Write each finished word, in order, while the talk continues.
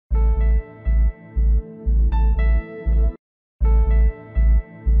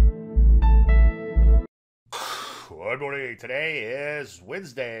morning. Today is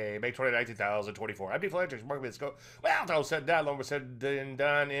Wednesday, May 29, 2024. I'm Dave Landry. Market minutes go. Well, all said and done, long said and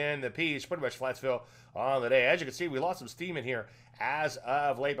done in the piece. Pretty much Flatsville on the day. As you can see, we lost some steam in here as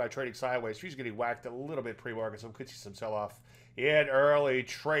of late by trading sideways. She's getting whacked a little bit pre-market, so we could see some sell-off in early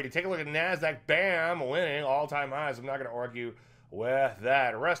trading. Take a look at NASDAQ. Bam, winning all-time highs. I'm not going to argue with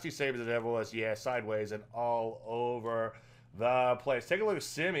that. Rusty same as the devil was, yeah, sideways and all over the place. Take a look at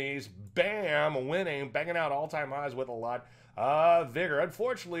semis. Bam, winning, banging out all-time highs with a lot of vigor.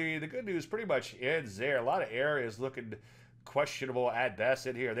 Unfortunately, the good news pretty much ends there. A lot of areas looking questionable at best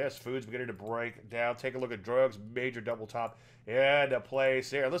in here. There's foods beginning to break down. Take a look at drugs, major double top into place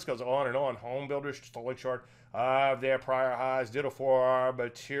there. This goes on and on. Home builders falling short of their prior highs. Ditto for our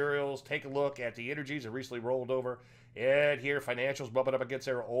materials. Take a look at the energies that recently rolled over. And here, financials bumping up against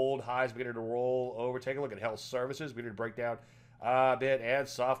their old highs, beginning to roll over. Take a look at health services, beginning to break down a bit, and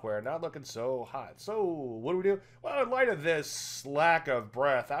software not looking so hot. So what do we do? Well, in light of this lack of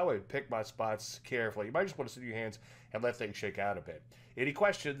breath, I would pick my spots carefully. You might just want to sit in your hands and let things shake out a bit. Any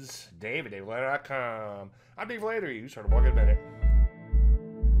questions? Dave at DaveLandry.com. I'm Dave Landry. You start a market minute.